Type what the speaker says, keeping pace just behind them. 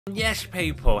Yes,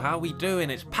 people, how we doing?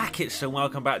 It's Packetson.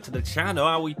 Welcome back to the channel.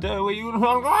 How we doing?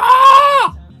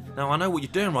 Now I know what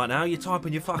you're doing right now. You're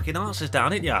typing your fucking answers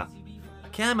down, ain't ya?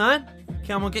 Come on,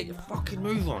 come on, get your fucking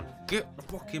move on. Get the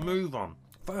fucking move on.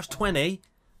 First 20,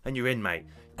 and you're in, mate.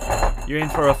 You're in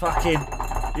for a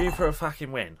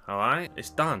fucking win. All right, it's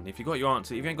done. If you got your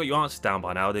answer, if you ain't got your answers down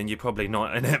by now, then you're probably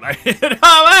not in it, mate. You know what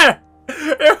I mean?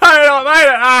 You might not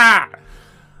made it.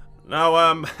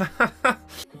 No,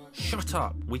 shut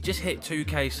up. We just hit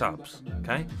 2k subs,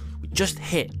 okay? We just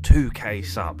hit 2k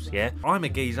subs, yeah? I'm a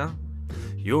geezer.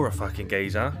 You're a fucking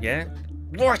geezer, yeah?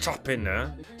 Right up in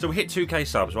there. So we hit 2k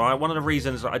subs, right? One of the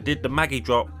reasons that I did the Maggie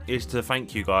drop is to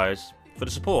thank you guys for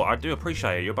the support. I do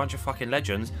appreciate it. You're a bunch of fucking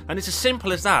legends. And it's as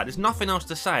simple as that. There's nothing else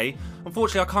to say.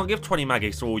 Unfortunately, I can't give 20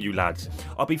 Maggies to all you lads.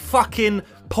 I'll be fucking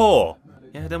poor.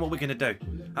 Yeah, then what are we going to do?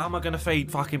 How am I going to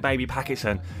feed fucking baby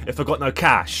Packetson if I've got no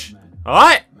cash?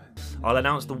 Alright? I'll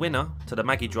announce the winner to the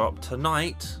Maggie drop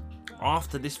tonight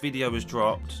after this video is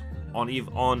dropped on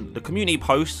the community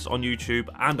posts on YouTube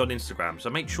and on Instagram. So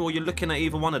make sure you're looking at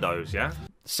either one of those, yeah?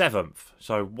 7th.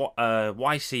 So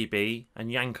Y.CB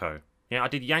and Yanko. Yeah, I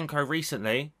did Yanko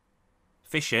recently.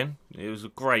 Fishing. It was a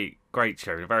great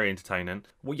show. Very entertaining.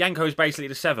 Well, Yanko is basically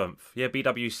the 7th. Yeah,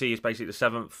 BWC is basically the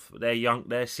 7th.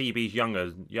 They're CB's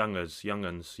youngers.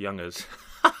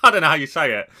 I don't know how you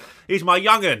say it. He's my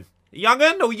young'un.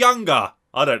 Young'un or younger?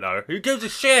 I don't know. Who gives a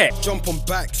shit? Jump on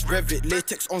bikes, rev it,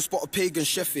 latex on spot, a pagan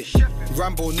chef it.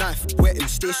 Rambo knife, wetting,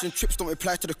 station trips don't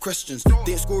reply to the questions.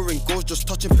 They ain't scoring goals, just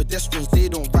touching pedestrians. They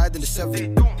don't ride in the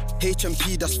 7.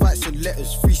 HMP, that's fights and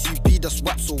letters. 3CB, that's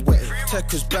waps or wetting.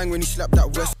 Techers bang when he slapped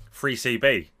that West.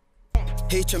 3CB.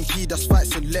 HMP, that's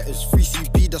fights and letters.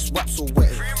 3CB, that's waps or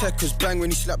wetting. Techers bang when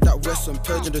he slapped that Western.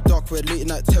 Purge in the dark where late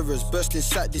night terrors. Burst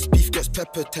inside, this beef gets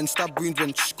peppered. 10 stab wounds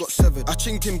when got severed. I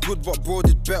chinged him good, but bro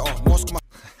did better. Mask my.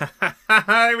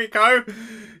 Here we go.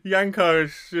 Yanko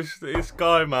is just this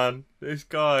guy, man. This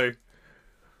guy.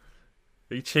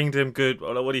 He chinged him good.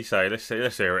 What did he say? Let's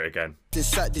hear it again.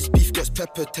 Inside, this beef gets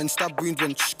peppered. 10 stab wounds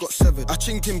when got severed. I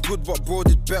chinged him good, but bro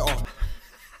did better.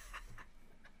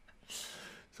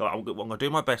 So I'm going to do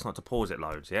my best not to pause it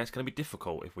loads, yeah? It's going to be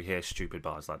difficult if we hear stupid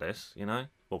bars like this, you know?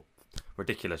 Or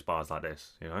ridiculous bars like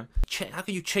this, you know? How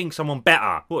can you ching someone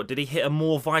better? What, did he hit a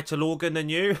more vital organ than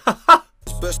you?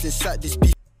 Burst inside, this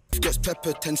beef gets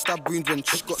peppered. 10 stab wounds when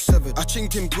got severed. I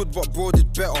chinged him good, but bro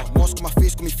did better. Mask on my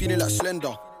face got me feeling like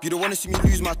Slender. You don't want to see me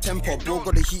lose my temper. Bro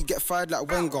got the heat, get fired like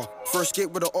Wenger. First gate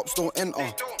where the ops don't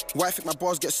enter. Why I think my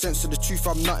bars get sent to the truth?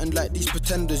 I'm nothing like these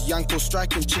pretenders. Yanko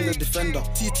striking, ching the defender.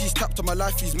 TT's tapped on my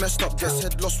life, he's messed up. Gets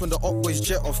head lost when the op boys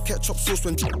jet off. Ketchup sauce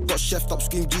when got chefed up.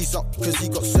 Scream G's up, cause he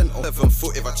got sent off. 7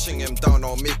 foot, if I ching him down,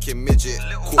 I'll make him midget.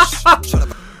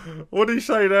 What did he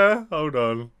say there? Hold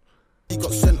on. He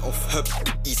got sent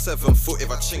off. He's 7 foot,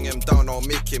 if I ching him down, I'll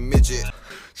make him midget.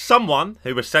 Someone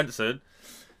who was censored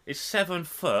is 7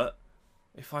 foot.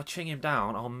 If I ching him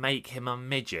down, I'll make him a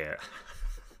midget.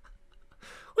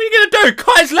 What are you gonna do?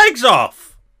 Cut his legs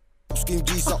off? Scream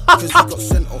G's up because he got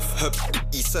sent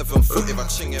off. He's 7 foot, if I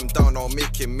ching him down, I'll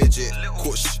make him midget.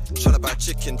 Kush, tryna buy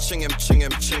chicken, ching him.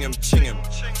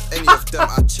 Any of them,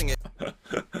 I ching it.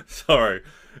 Sorry.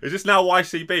 Is this now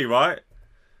Y.CB, right?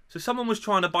 So someone was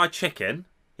trying to buy chicken.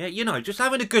 Yeah, you know, just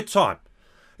having a good time.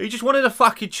 He just wanted a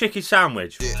fucking chicken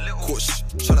sandwich. Kush,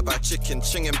 tryna buy chicken,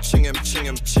 ching him.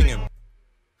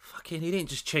 Fucking, he didn't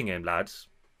just ching him, lads.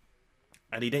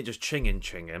 And he didn't just ching him.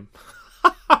 He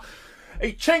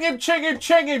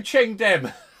chinged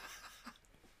him.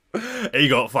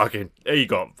 He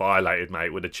got violated,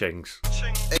 mate, with the chings.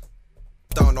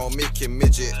 Down, I'll make him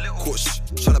midget. Kush,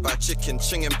 tryna buy chicken,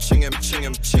 ching him.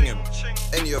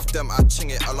 Any of them, I ching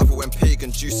it. I love it when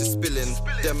pagan juice is spilling.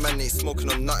 Them man ain't smoking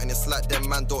on nothing, it's like them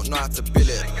man don't know how to bill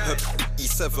it.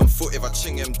 He's 7 foot, if I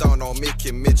ching him down, I'll make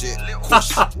him midget.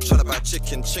 Kush, tryna buy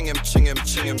chicken, ching him.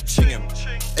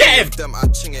 Any of them, I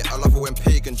ching it. I love it when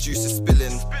pagan juice is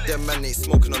spilling. Them man ain't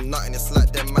smoking on nothing, it's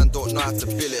like them man don't know how to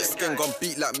bill it. Skin gon'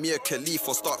 beat like Mia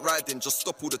Khalifa, start riding, just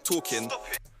stop all the talking.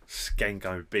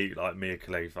 Skengo beat like Mia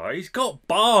Khalifa. He's got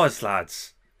bars,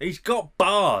 lads. He's got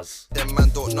bars. Them man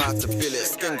don't know how to bill it.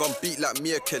 Skin gon' beat like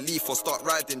Mia Khalifa. Start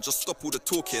riding, just stop all the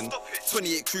talking.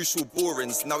 28 crucial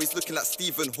borings. Now he's looking like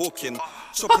Stephen Hawking.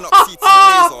 Chopping up TT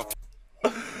laser.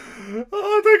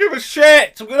 Oh, don't give a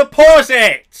shit. I'm gonna pause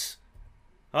it.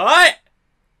 Alright?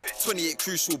 28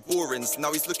 crucial borings.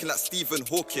 Now he's looking like Stephen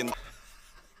Hawking.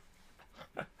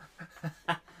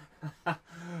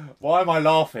 Why am I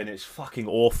laughing? It's fucking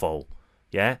awful.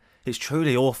 Yeah? It's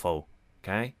truly awful.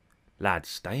 Okay? Lads,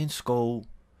 stay in school.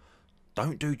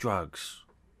 Don't do drugs.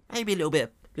 Maybe a little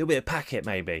bit of packet,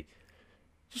 maybe.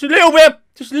 Just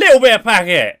a little bit of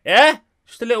packet, yeah?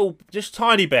 Just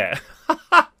tiny bit.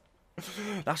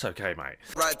 That's okay, mate.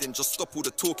 Riding, just stop all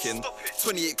the talking.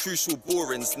 28 crucial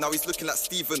borings, now he's looking like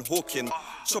Stephen Hawking.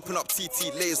 Chopping up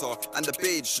TT laser, and the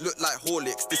beige look like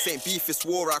Horlicks. This ain't beef, it's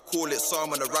war, I call it, so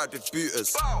I'm on a ride with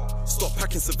booters. Stop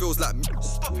packing civils like me.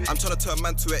 I'm trying to turn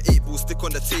man to an 8-ball, stick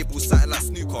on the table, something like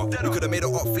snooker. We could have made a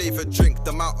hot flavoured drink, the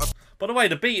amount of... By the way,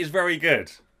 the beat is very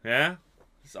good, yeah?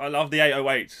 I love the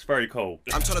 808s, it's very cool.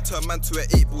 I'm trying to turn man to an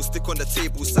 8-ball, stick on the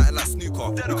table, something like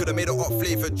snooker. We could have made a hot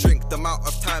flavoured drink, the amount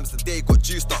of times the day got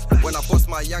juiced up. When I bust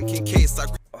my Yankin case, I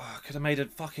could have made a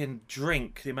fucking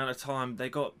drink the amount of time they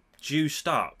got juiced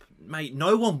up. Mate,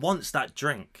 no one wants that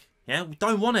drink, yeah? We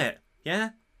don't want it,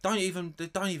 yeah? Don't even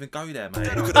go there,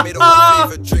 mate. We could have made a hot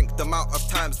flavoured drink, the amount of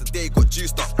times the day got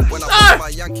juiced up. When I bust my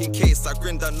Yankin case, I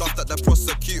grinned and laughed at the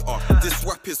prosecutor. This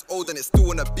rap is old and it's still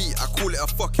on a beat, I call it a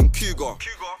fucking cougar.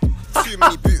 Too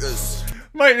many booters.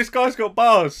 Mate, this guy's got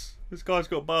bars. This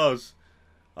WAP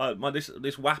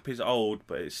is old,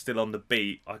 but it's still on the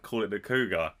beat. I call it the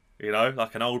cougar. You know,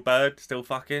 like an old bird still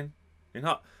fucking. You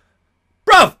know,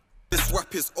 bruv. This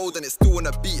rap is old and it's still on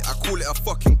a beat. I call it a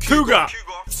fucking cougar.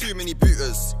 Too many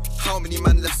booters. How many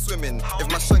man left swimming?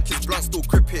 If my shank is blunt, still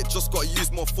grip it. Just gotta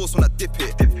use more force when I dip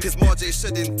it. His Marjay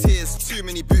shedding tears. Too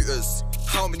many booters.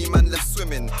 How many man left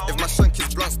swimming? If my shank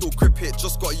is blunt, still grip it.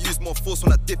 Just gotta use more force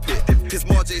when I dip it. His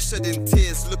Marjay shedding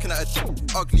tears. Looking at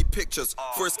ugly pictures.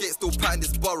 Forest Gate still patting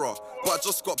this borough. But I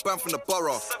just got banned from the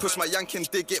borough. Push my Yankin,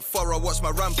 dig it thorough. Watch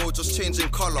my Rambo just changing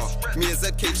colour. Me and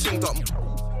ZK chinged up.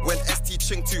 When ST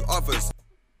ching to others.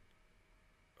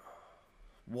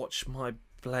 Watch my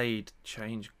blade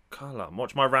change colour.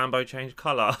 Watch my Rambo change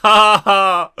colour. Ha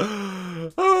ha!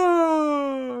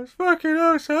 Oh, it's fucking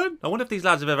awesome. I wonder if these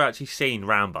lads have ever actually seen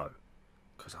Rambo.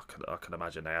 Because I can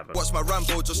imagine they haven't. Watch my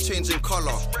Rambo just changing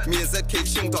colour. Me and ZK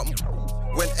chinged up.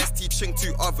 When ST ching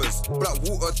to others. Black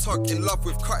water tug in love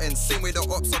with cutting. Same way the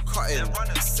ops are cutting.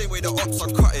 Same way the ops are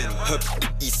cutting.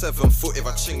 E7 foot, if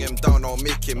I ching him down, I'll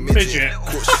make him midget.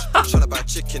 Tryna buy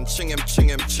chicken, ching him, ching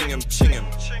him, ching him, ching him.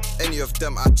 Any of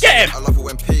them I ching. I love it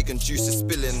when pagan juice is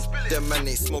spilling. Them man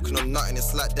ain't smoking on nothing.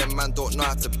 It's like them man don't know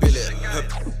how to bill it.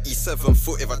 E7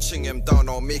 foot, if I ching him down,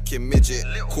 I'll make him midget.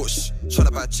 Kush,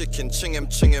 tryna buy chicken, ching him,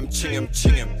 ching him, ching him,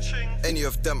 ching him. Any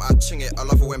of them I ching it. I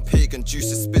love it when pagan juice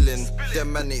is spilling.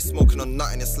 Them man ain't smoking on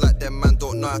nothing. It's like them man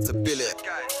don't know how to bill it.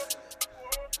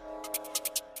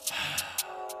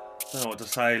 I don't know what to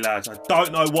say, lads. I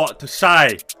don't know what to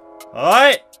say.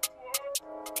 Alright?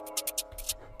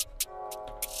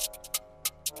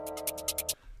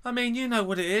 I mean, you know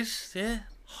what it is, yeah?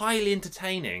 Highly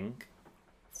entertaining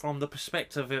from the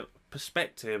perspective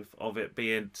of it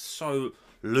being so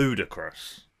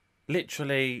ludicrous.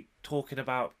 Literally talking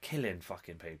about killing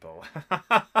fucking people.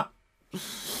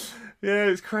 Yeah,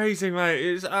 it's crazy, mate.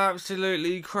 It's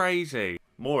absolutely crazy.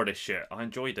 More of this shit. I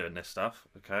enjoy doing this stuff,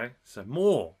 okay? So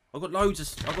more. I've got loads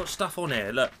of... I've got stuff on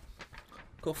here, look.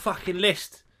 I've got a fucking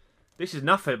list. This is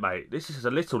nothing, mate. This is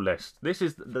a little list. This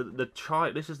is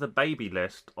this is the baby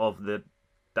list of the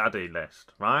daddy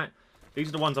list, right? These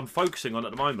are the ones I'm focusing on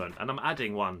at the moment, and I'm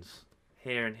adding ones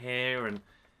here and here and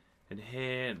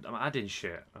here. I'm adding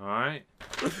shit, all right?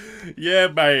 Yeah,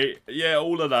 mate. Yeah,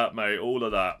 all of that, mate. All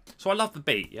of that. So I love the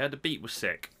beat. Yeah, the beat was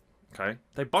sick. Okay.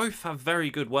 They both have very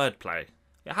good wordplay.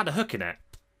 It had a hook in it.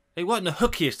 It wasn't the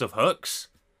hookiest of hooks,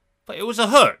 but it was a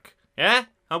hook. Yeah.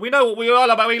 And we know what we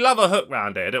all about. We love a hook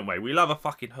round here, don't we? We love a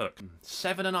fucking hook.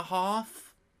 7.5,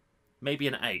 maybe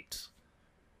an 8.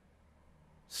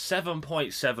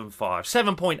 7.75,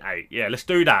 7.8. Yeah, let's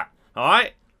do that. All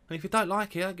right. And if you don't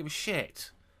like it, I don't give a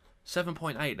shit.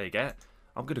 7.8 they get.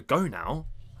 I'm gonna go now.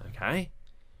 Okay.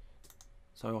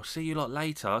 So I'll see you lot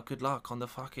later. Good luck on the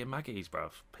fucking Maggies,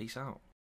 bruv. Peace out.